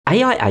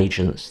AI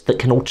agents that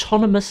can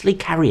autonomously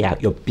carry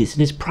out your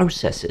business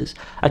processes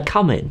are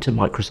coming to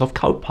Microsoft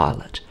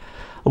Copilot.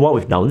 And while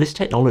we've known this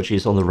technology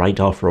is on the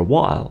radar for a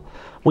while,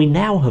 we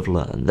now have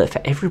learned that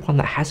for everyone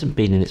that hasn't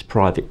been in its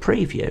private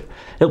preview,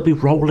 it'll be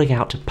rolling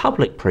out to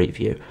public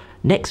preview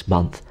next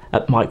month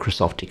at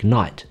Microsoft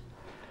Ignite.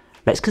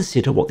 Let's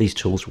consider what these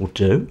tools will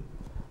do,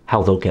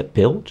 how they'll get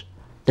built,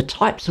 the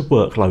types of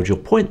workload you'll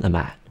point them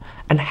at,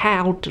 and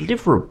how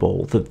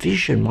deliverable the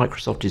vision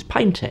Microsoft is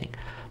painting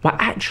might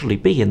actually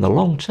be in the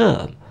long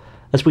term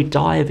as we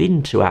dive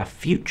into our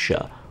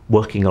future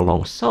working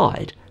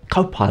alongside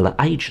Copilot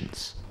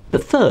agents.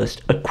 But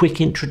first, a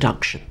quick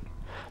introduction.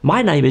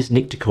 My name is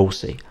Nick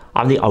DeCourcy.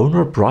 I'm the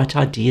owner of Bright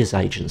Ideas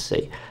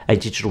Agency, a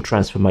digital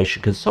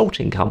transformation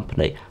consulting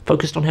company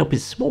focused on helping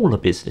smaller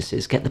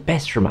businesses get the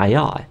best from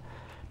AI.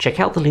 Check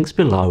out the links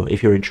below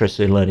if you're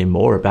interested in learning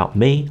more about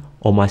me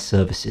or my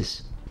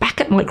services. Back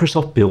at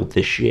Microsoft Build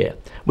this year,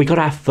 we got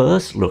our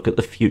first look at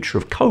the future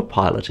of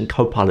Copilot and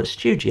Copilot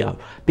Studio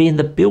being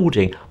the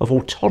building of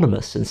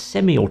autonomous and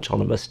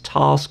semi-autonomous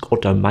task or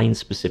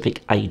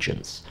domain-specific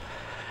agents.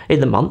 In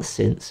the months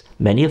since,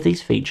 many of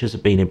these features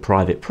have been in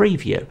private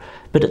preview,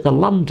 but at the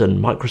London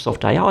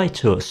Microsoft AI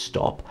Tour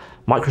stop,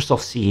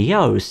 Microsoft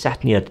CEO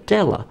Satya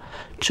Nadella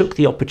took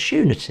the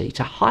opportunity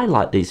to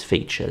highlight these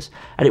features,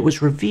 and it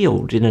was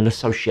revealed in an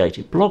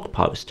associated blog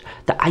post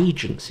that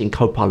agents in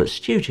Copilot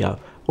Studio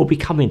will be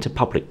coming to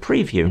public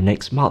preview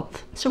next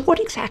month. So what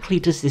exactly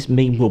does this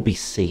mean we'll be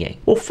seeing?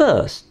 Well,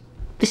 first,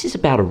 this is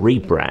about a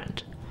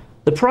rebrand.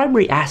 The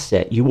primary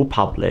asset you will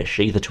publish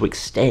either to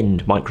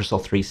extend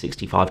Microsoft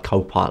 365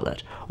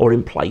 Copilot or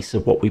in place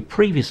of what we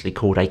previously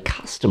called a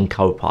custom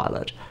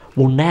Copilot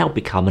will now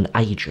become an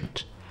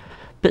agent.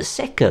 But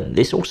second,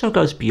 this also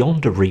goes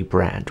beyond a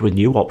rebrand with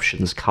new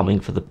options coming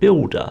for the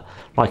builder,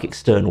 like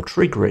external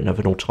triggering of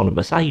an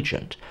autonomous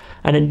agent,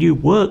 and a new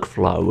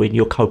workflow in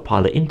your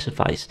Copilot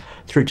interface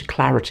through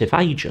declarative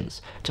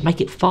agents to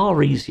make it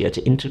far easier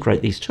to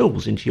integrate these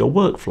tools into your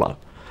workflow.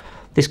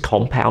 This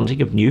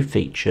compounding of new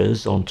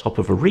features on top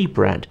of a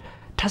rebrand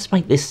does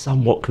make this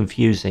somewhat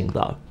confusing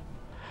though.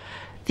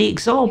 The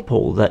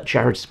example that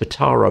Jared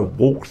Spataro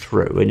walked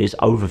through in his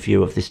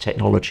overview of this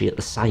technology at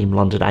the same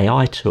London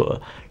AI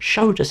Tour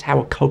showed us how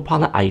a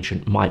Copilot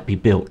agent might be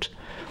built.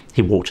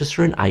 He walked us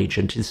through an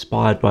agent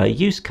inspired by a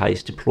use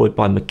case deployed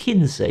by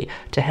McKinsey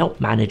to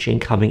help manage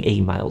incoming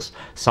emails,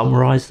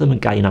 summarise them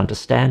and gain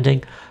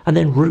understanding, and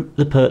then route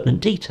the pertinent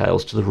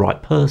details to the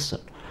right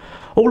person.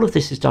 All of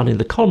this is done in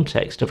the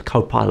context of a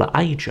Copilot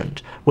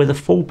agent, where the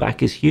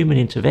fallback is human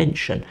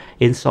intervention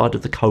inside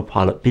of the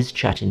Copilot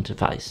BizChat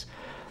interface.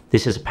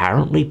 This has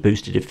apparently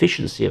boosted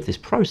efficiency of this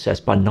process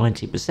by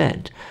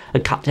 90%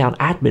 and cut down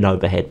admin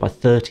overhead by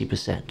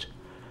 30%.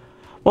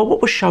 While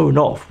what was shown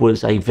off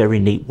was a very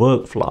neat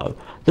workflow,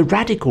 the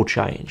radical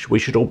change we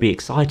should all be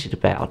excited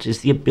about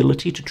is the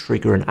ability to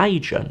trigger an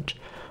agent,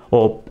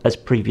 or as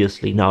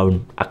previously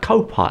known, a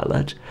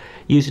Copilot,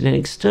 using an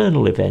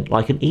external event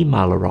like an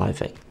email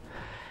arriving.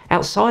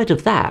 Outside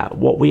of that,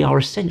 what we are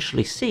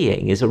essentially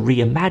seeing is a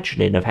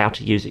reimagining of how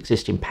to use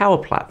existing Power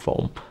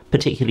Platform,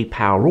 particularly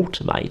Power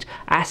Automate,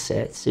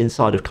 assets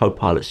inside of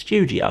Copilot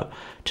Studio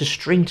to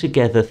string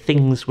together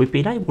things we've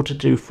been able to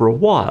do for a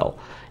while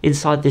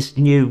inside this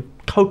new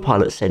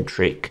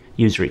Copilot-centric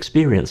user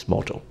experience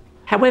model.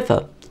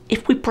 However,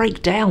 if we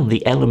break down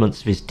the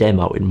elements of his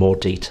demo in more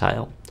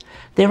detail,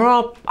 there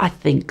are, I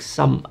think,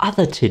 some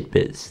other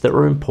tidbits that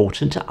are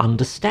important to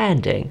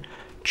understanding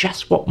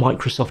just what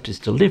Microsoft is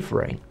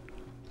delivering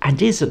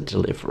and isn't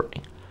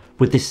delivering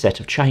with this set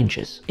of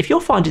changes. If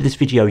you're finding this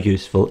video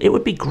useful, it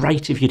would be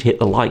great if you'd hit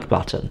the like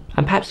button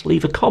and perhaps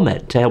leave a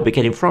comment to help it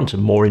get in front of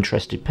more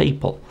interested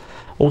people.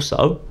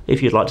 Also,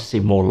 if you'd like to see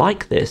more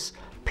like this,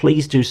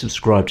 please do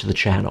subscribe to the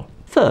channel.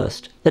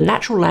 First, the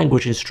natural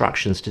language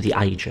instructions to the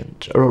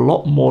agent are a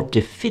lot more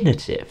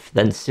definitive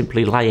than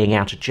simply laying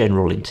out a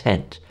general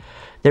intent.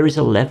 There is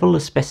a level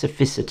of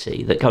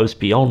specificity that goes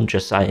beyond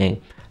just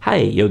saying,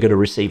 hey, you're going to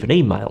receive an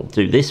email,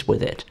 do this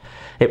with it.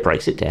 It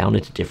breaks it down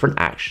into different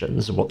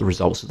actions and what the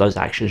results of those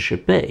actions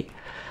should be.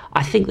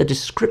 I think the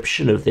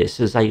description of this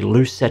as a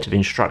loose set of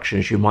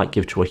instructions you might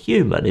give to a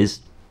human is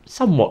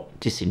somewhat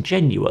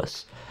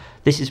disingenuous.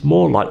 This is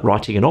more like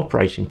writing an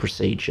operating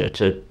procedure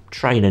to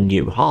train a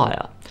new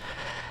hire.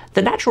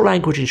 The natural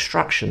language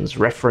instructions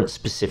reference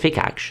specific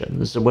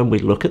actions, and when we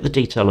look at the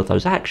detail of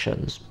those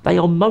actions, they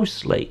are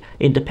mostly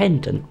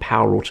independent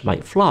Power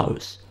Automate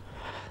flows.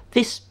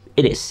 This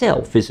in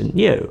itself isn't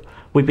new.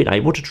 We've been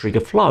able to trigger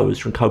flows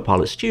from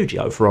Copilot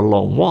Studio for a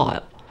long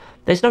while.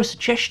 There's no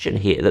suggestion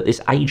here that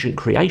this agent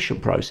creation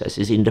process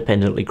is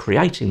independently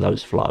creating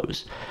those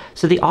flows,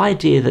 so the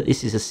idea that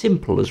this is as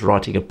simple as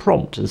writing a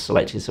prompt and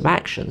selecting some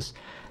actions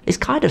is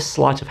kind of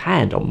sleight of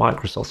hand on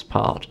Microsoft's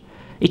part.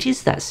 It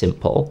is that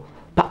simple,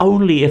 but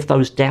only if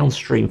those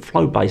downstream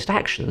flow-based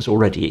actions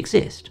already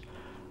exist.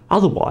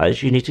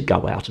 Otherwise, you need to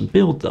go out and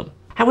build them.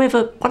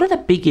 However, one of the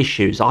big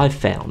issues I've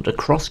found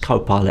across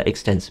Copilot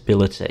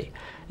extensibility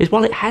is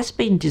while it has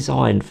been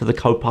designed for the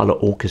Copilot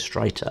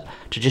orchestrator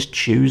to just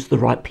choose the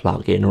right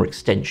plugin or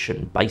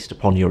extension based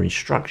upon your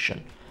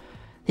instruction,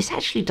 this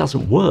actually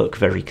doesn't work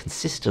very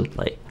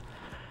consistently.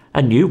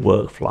 A new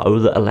workflow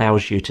that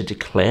allows you to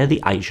declare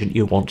the agent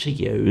you want to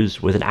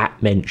use with an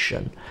app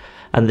mention,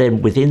 and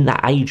then within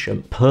that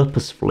agent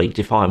purposefully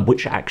define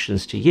which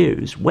actions to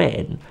use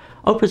when,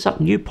 opens up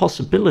new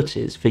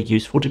possibilities for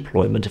useful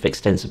deployment of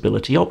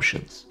extensibility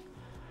options.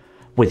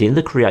 Within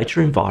the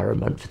creator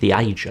environment for the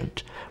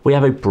agent, we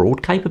have a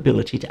broad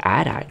capability to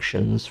add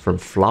actions from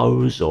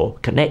flows or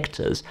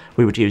connectors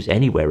we would use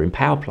anywhere in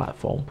Power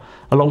Platform,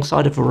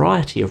 alongside a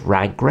variety of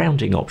RAG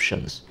grounding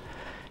options.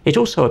 It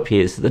also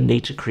appears that the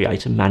need to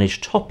create and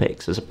manage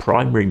topics as a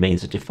primary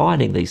means of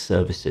defining these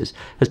services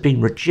has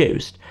been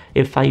reduced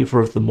in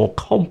favour of the more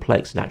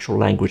complex natural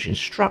language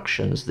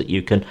instructions that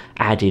you can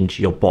add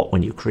into your bot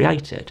when you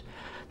create it.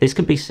 This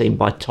can be seen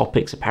by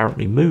topics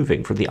apparently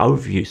moving from the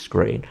overview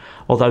screen,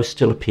 although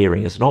still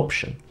appearing as an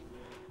option.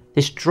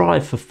 This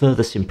drive for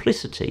further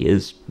simplicity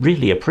is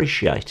really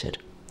appreciated.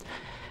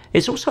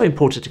 It's also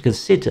important to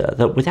consider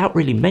that without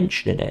really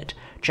mentioning it,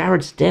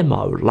 Jared's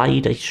demo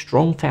laid a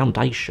strong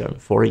foundation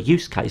for a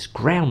use case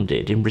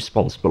grounded in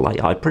responsible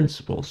AI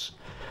principles.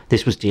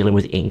 This was dealing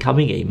with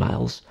incoming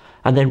emails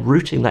and then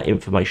routing that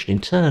information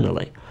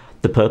internally.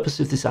 The purpose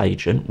of this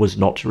agent was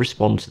not to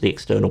respond to the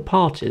external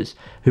parties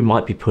who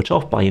might be put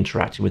off by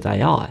interacting with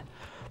AI.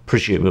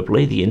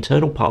 Presumably, the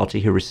internal party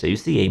who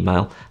receives the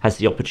email has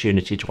the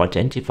opportunity to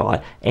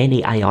identify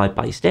any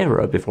AI-based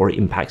error before it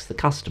impacts the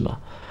customer.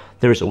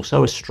 There is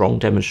also a strong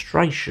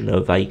demonstration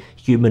of a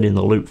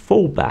human-in-the-loop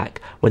fallback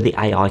when the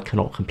AI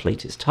cannot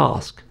complete its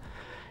task.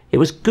 It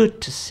was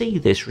good to see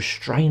this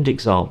restrained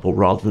example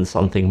rather than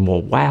something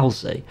more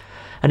wowsy,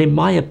 and in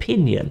my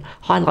opinion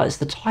highlights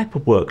the type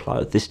of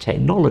workload this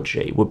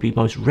technology would be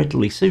most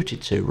readily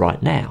suited to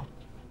right now.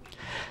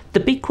 The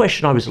big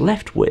question I was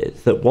left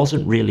with that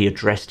wasn't really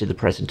addressed in the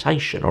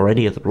presentation or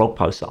any of the blog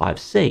posts that I've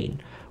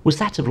seen was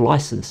that of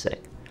licensing.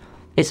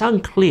 It's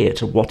unclear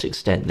to what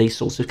extent these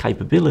sorts of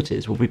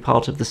capabilities will be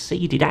part of the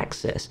seeded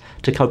access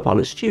to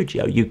Copilot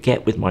Studio you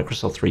get with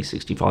Microsoft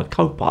 365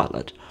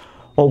 Copilot,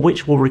 or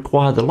which will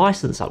require the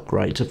license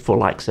upgrade to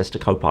full access to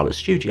Copilot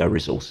Studio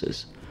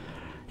resources.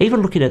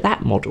 Even looking at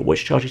that model,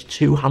 which charges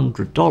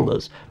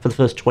 $200 for the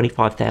first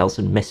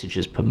 25,000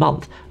 messages per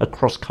month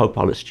across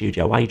Copilot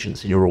Studio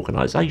agents in your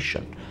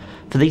organisation,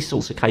 for these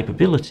sorts of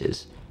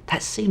capabilities,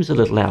 that seems a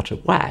little out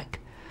of whack.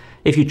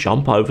 If you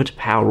jump over to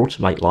Power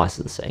Automate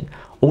licensing,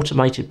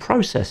 automated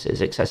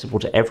processes accessible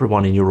to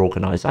everyone in your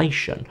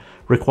organisation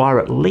require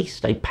at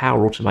least a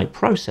Power Automate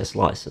process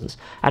license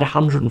at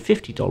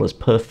 $150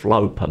 per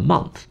flow per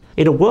month.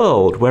 In a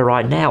world where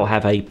I now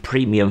have a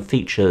premium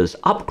features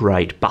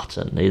upgrade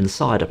button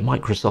inside of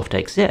Microsoft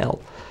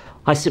Excel,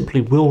 I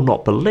simply will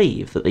not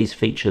believe that these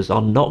features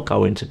are not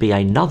going to be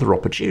another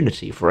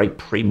opportunity for a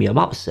premium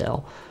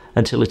upsell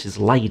until it is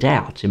laid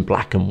out in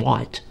black and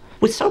white.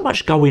 With so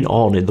much going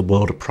on in the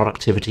world of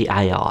productivity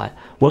AI,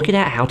 working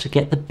out how to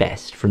get the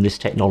best from this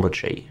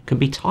technology can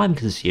be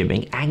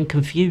time-consuming and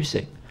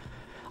confusing.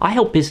 I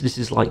help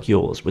businesses like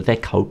yours with their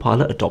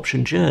Copilot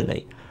adoption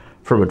journey,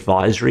 from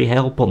advisory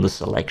help on the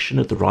selection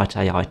of the right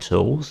AI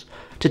tools,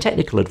 to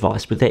technical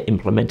advice with their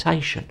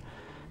implementation,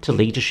 to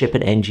leadership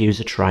and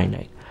end-user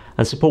training,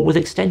 and support with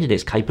extending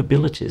its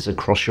capabilities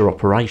across your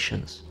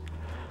operations.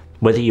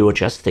 Whether you are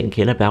just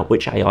thinking about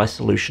which AI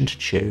solution to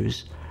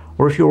choose,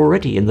 or if you're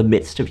already in the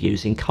midst of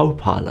using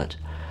Copilot,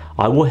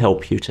 I will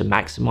help you to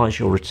maximize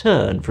your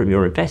return from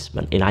your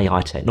investment in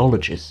AI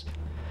technologies.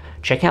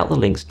 Check out the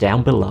links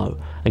down below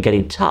and get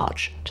in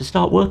touch to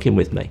start working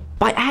with me.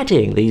 By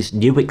adding these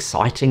new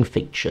exciting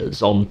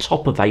features on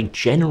top of a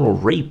general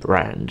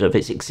rebrand of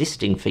its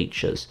existing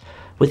features,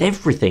 with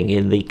everything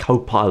in the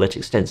Copilot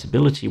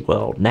extensibility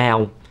world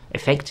now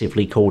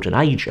effectively called an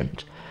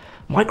agent,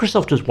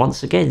 Microsoft has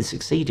once again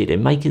succeeded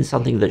in making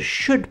something that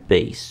should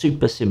be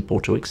super simple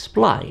to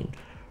explain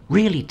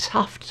really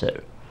tough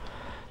to.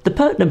 The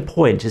pertinent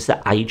point is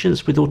that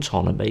agents with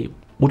autonomy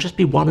will just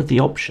be one of the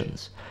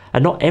options,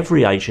 and not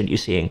every agent you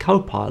see in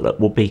Copilot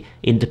will be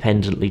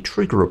independently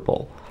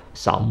triggerable.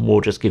 Some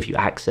will just give you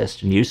access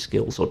to new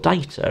skills or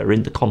data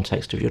in the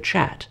context of your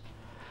chat.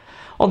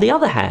 On the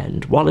other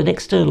hand, while an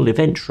external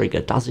event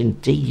trigger does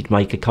indeed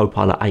make a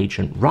Copilot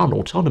agent run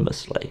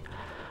autonomously,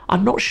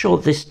 I'm not sure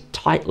this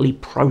tightly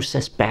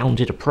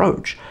process-bounded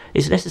approach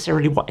is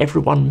necessarily what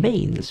everyone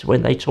means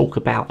when they talk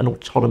about an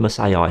autonomous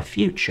AI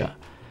future.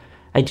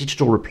 A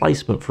digital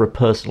replacement for a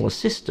personal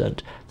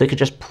assistant that could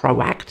just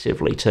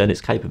proactively turn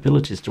its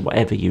capabilities to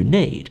whatever you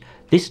need,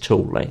 this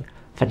tooling,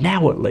 for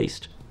now at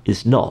least,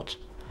 is not.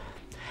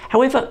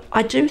 However,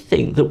 I do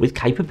think that with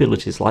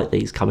capabilities like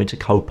these coming to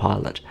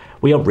Copilot,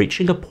 we are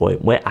reaching a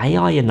point where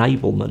AI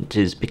enablement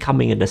is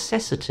becoming a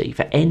necessity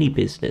for any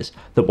business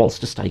that wants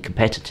to stay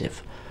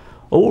competitive.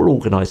 All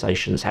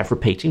organisations have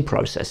repeating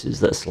processes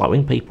that are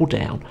slowing people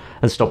down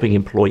and stopping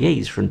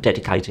employees from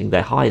dedicating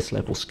their highest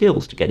level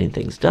skills to getting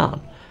things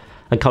done.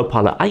 and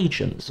Copilot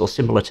Agents or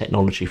similar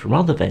technology from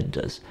other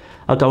vendors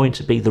are going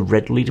to be the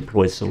readily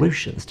deployed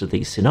solutions to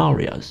these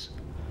scenarios.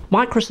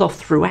 Microsoft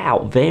threw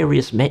out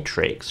various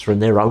metrics from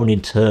their own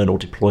internal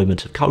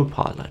deployment of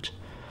Copilot.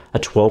 A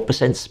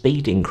 12%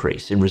 speed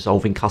increase in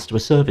resolving customer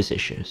service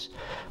issues,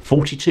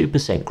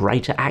 42%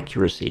 greater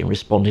accuracy in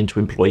responding to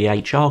employee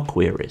HR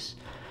queries.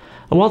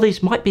 And while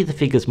these might be the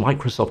figures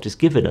Microsoft has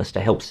given us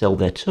to help sell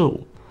their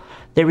tool,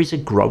 there is a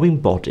growing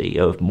body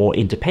of more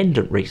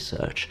independent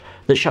research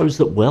that shows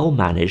that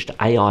well-managed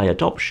AI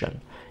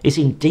adoption is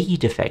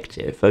indeed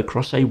effective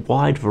across a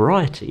wide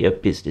variety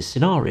of business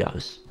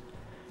scenarios.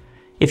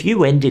 If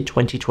you ended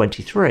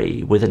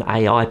 2023 with an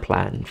AI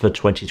plan for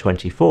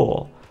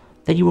 2024,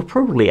 then you were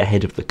probably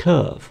ahead of the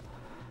curve.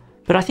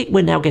 But I think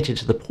we're now getting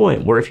to the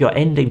point where if you're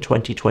ending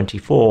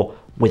 2024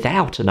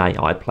 without an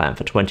AI plan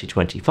for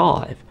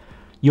 2025,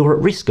 you're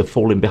at risk of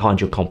falling behind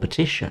your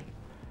competition.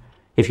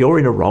 If you're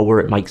in a role where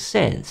it makes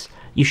sense,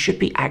 you should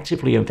be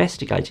actively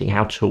investigating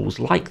how tools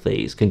like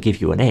these can give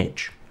you an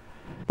edge.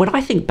 When I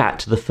think back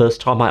to the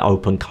first time I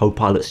opened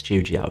Copilot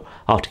Studio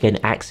after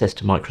getting access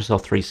to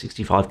Microsoft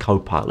 365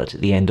 Copilot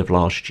at the end of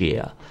last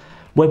year,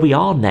 where we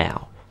are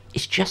now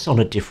is just on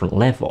a different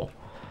level.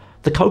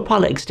 The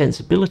Copilot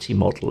extensibility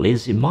model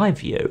is, in my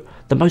view,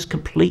 the most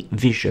complete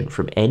vision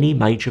from any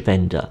major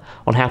vendor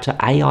on how to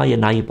AI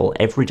enable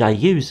everyday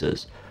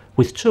users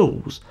with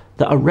tools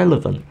that are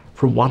relevant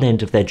from one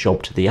end of their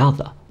job to the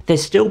other.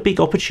 There's still big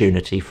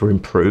opportunity for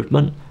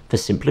improvement, for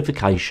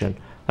simplification,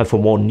 and for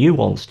more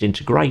nuanced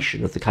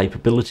integration of the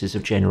capabilities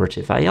of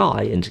generative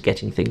AI into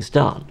getting things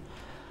done.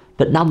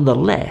 But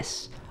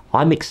nonetheless,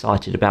 I'm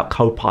excited about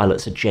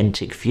Copilot's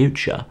agentic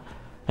future,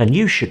 and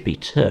you should be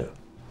too.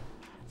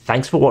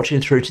 Thanks for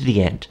watching through to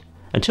the end.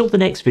 Until the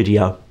next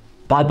video,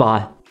 bye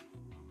bye.